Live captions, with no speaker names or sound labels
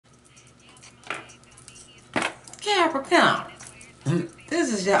Capricorn,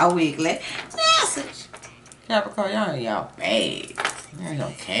 this is your weekly message. Capricorn, y'all in y'all bag. Y'all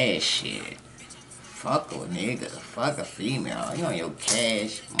no cash shit. Fuck a nigga. Fuck a female. You on your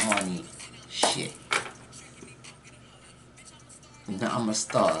cash money shit. Now I'm a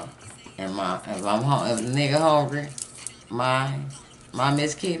star. And if a nigga hungry, my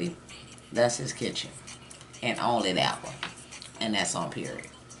Miss Kitty, that's his kitchen. And only that one. And that's on period.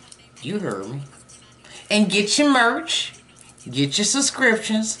 You heard me. And get your merch. Get your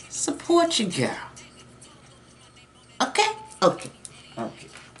subscriptions. Support your girl. Okay? Okay. Okay.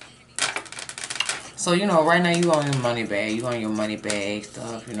 So, you know, right now you on your money bag. You on your money bag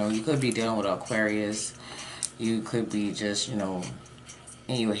stuff. You know, you could be dealing with Aquarius. You could be just, you know,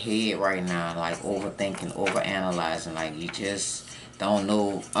 in your head right now, like overthinking, overanalyzing. Like you just don't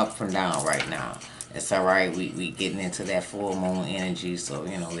know up from down right now. It's alright. We getting into that full moon energy. So,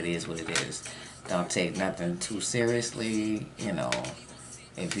 you know, it is what it is. Don't take nothing too seriously. You know,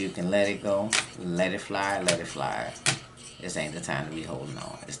 if you can let it go, let it fly, let it fly. This ain't the time to be holding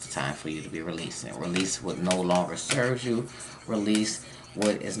on. It's the time for you to be releasing. Release what no longer serves you. Release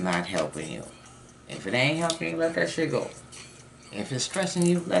what is not helping you. If it ain't helping you, let that shit go. If it's stressing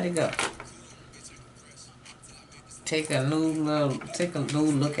you, let it go. Take a new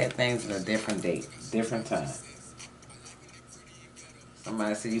look at things in a different date, different time.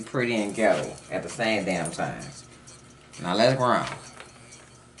 Somebody said you pretty and ghetto at the same damn time. Now let's ground.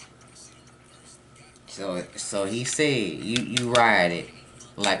 So he said you ride it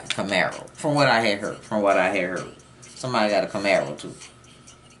like a Camaro. From what I had heard. Somebody got a Camaro too.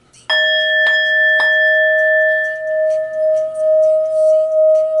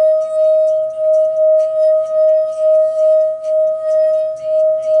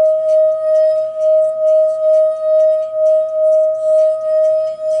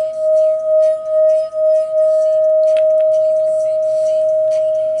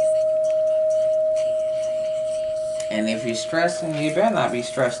 And if you're stressing, you better not be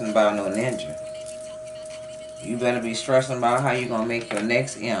stressing about no ninja. You better be stressing about how you gonna make your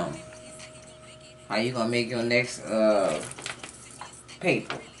next M. How you gonna make your next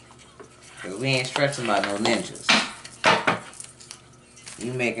paper. Cause we ain't stressing about no ninjas.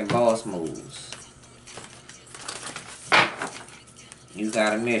 You making boss moves. You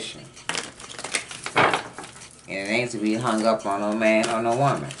got a mission. And it ain't to be hung up on no man or no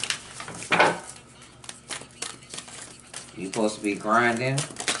woman. You supposed to be grinding,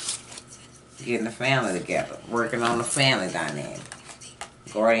 getting the family together, working on the family dynamic.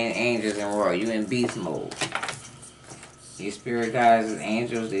 Guardian angels and royal, you in beast mode. Your spirit guides and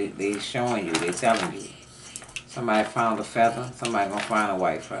angels, they showing you, they telling you. Somebody found a feather, somebody gonna find a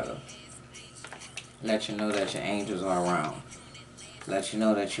white feather. Let you know that your angels are around. Let you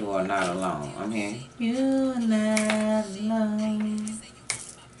know that you are not alone. I'm here. You're not alone.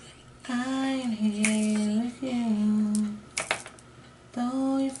 I'm here with you.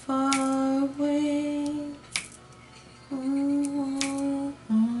 Though you're far away.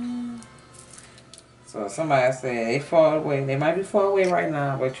 So somebody said they far away. They might be far away right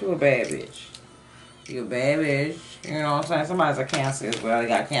now, but you a bad bitch. You a bad bitch. You know what I'm saying? Somebody's a Cancer as well. They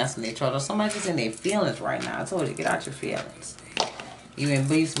got Cancer in their chart. Or somebody's just in their feelings right now. I told you, get out your feelings. You in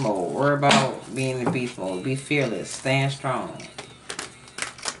beast mode. Worry about being in beast mode. Be fearless. Stand strong.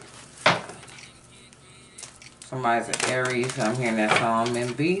 Somebody's an Aries. I'm hearing that song. I'm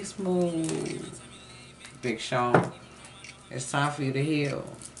in beast mode. Big Sean. It's time for you to heal.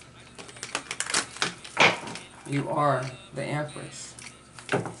 You are the Empress.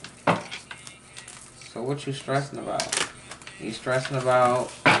 So what you stressing about? You stressing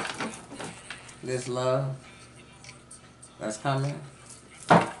about this love that's coming?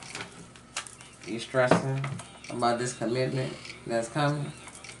 You stressing about this commitment that's coming?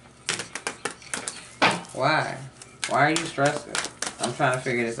 Why? Why are you stressing? I'm trying to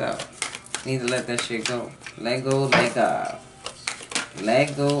figure this out. You need to let that shit go. Let go, let God.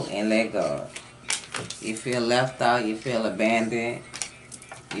 Let go and let God. You feel left out, you feel abandoned,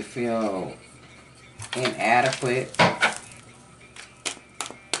 you feel inadequate.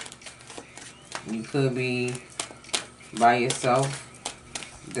 You could be by yourself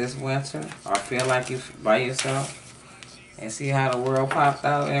this winter, or feel like you by yourself, and see how the world popped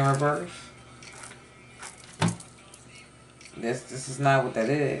out in reverse. This is not what that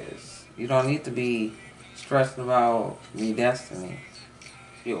is. You don't need to be stressed about your destiny.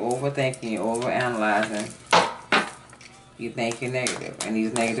 You're overthinking, you're overanalyzing. You think you're negative, and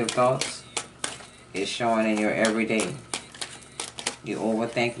these negative thoughts is showing in your everyday. You're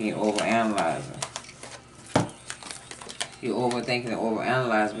overthinking, you're overanalyzing. You're overthinking and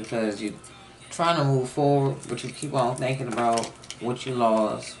overanalyzing because you're trying to move forward, but you keep on thinking about what you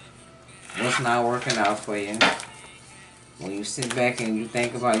lost, what's not working out for you. When you sit back and you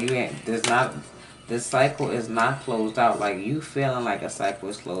think about this cycle is not closed out. Like you feeling like a cycle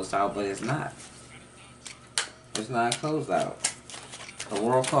is closed out, but it's not. It's not closed out. The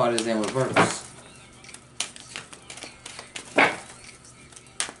world card is in reverse.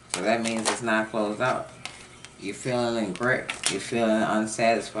 So that means it's not closed out. You're feeling regret. You're feeling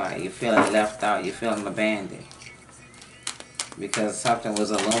unsatisfied. You're feeling left out. You're feeling abandoned. Because something was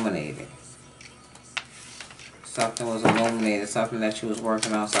illuminated. Something was illuminated. Something that you was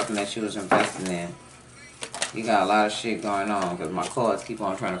working on. Something that you was investing in. You got a lot of shit going on. Because my cards keep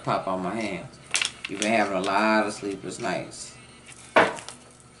on trying to pop on my hands. You've been having a lot of sleepless nights.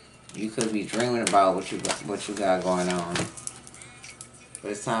 You could be dreaming about what you got going on. But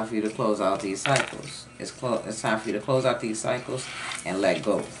it's time for you to close out these cycles. It's time for you to close out these cycles and let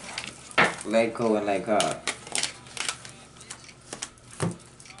go. Let go and let God.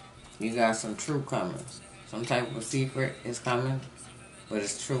 You got some truth coming. Some type of secret is coming, but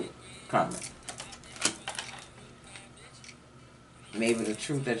it's truth coming. Maybe the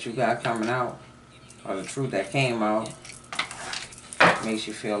truth that you got coming out, or the truth that came out, makes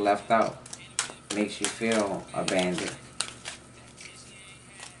you feel left out. Makes you feel abandoned.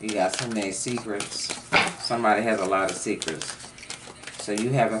 You got so many secrets. Somebody has a lot of secrets. So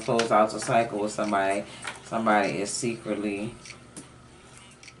you haven't closed out the cycle with somebody. Somebody is secretly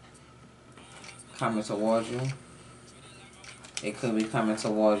coming towards you. It could be coming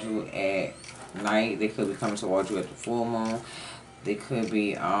towards you at night. They could be coming towards you at the full moon. They could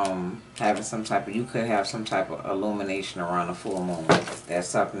be having some type of, you could have some type of illumination around the full moon that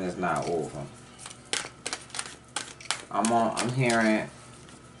something is not over. I'm hearing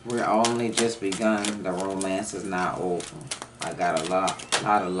we're only just begun. The romance is not over. I got a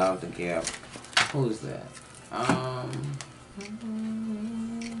lot of love to give. Who's that? I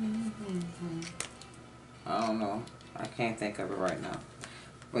don't know. I can't think of it right now.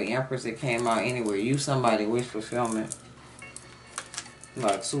 But Empress, it came out anyway. You somebody wish fulfillment.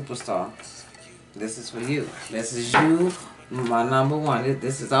 Like superstar. This is for you. This is you, my number one.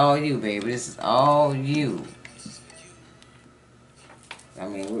 This is all you, baby. This is all you. I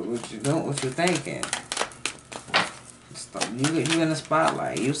mean, what you doing? What you thinking? You in the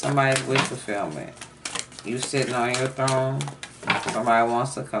spotlight. You somebody's wish fulfillment. You sitting on your throne. Somebody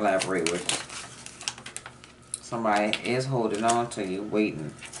wants to collaborate with you. Somebody is holding on to you,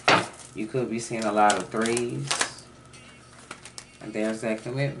 waiting. You could be seeing a lot of threes. And there's that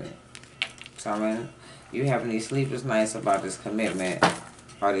commitment. So I mean, you having these sleepless nights about this commitment,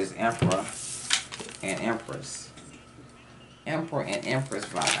 or this Emperor and Empress. Emperor and Empress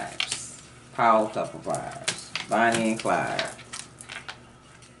vibes. Power couple vibes. Bonnie and Clyde.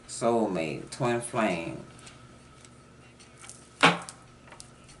 Soulmate. Twin flame.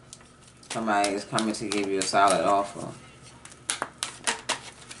 Somebody is coming to give you a solid offer.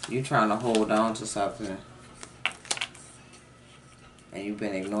 You trying to hold on to something, and you've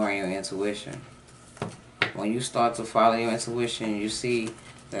been ignoring your intuition. When you start to follow your intuition, you see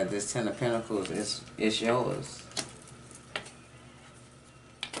that this Ten of Pentacles is yours.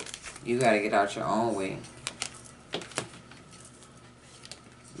 You got to get out your own way.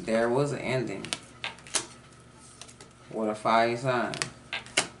 There was an ending with a fire sign.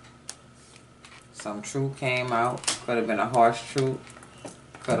 Some truth came out. Could have been a harsh truth.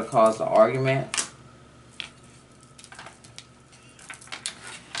 Could have caused an argument.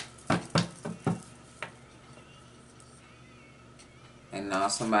 And now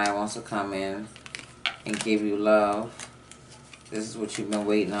somebody wants to come in and give you love. This is what you've been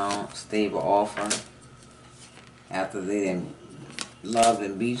waiting on. Stable offer. After they didn't love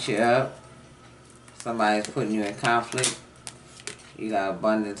and beat you up. Somebody's putting you in conflict. You got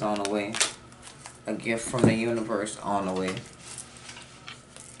abundance on the way. A gift from the universe on the way.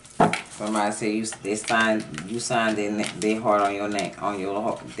 Somebody say you signed their heart on your name, on your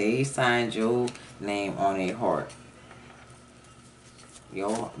heart. They signed your name on their heart.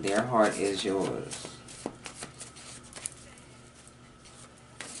 Their heart is yours.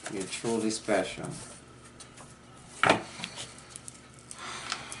 You're truly special.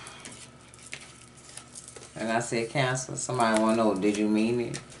 And I said, Cancer, somebody want to know, did you mean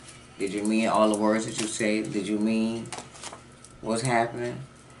it? Did you mean all the words that you say? Did you mean what's happening?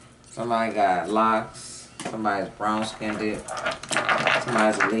 Somebody got locks. Somebody's brown skinned.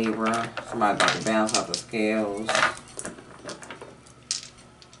 Somebody's a Libra. Somebody's about to bounce off the scales.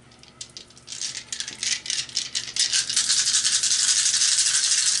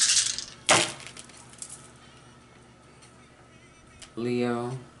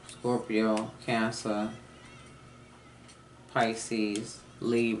 Leo, Scorpio, Cancer, Pisces,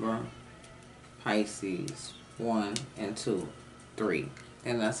 Libra, Pisces, 1 and 2, 3.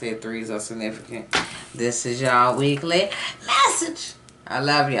 And I said 3s are significant. This is y'all weekly message. I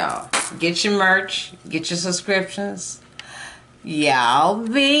love y'all. Get your merch. Get your subscriptions. Y'all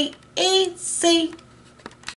be easy.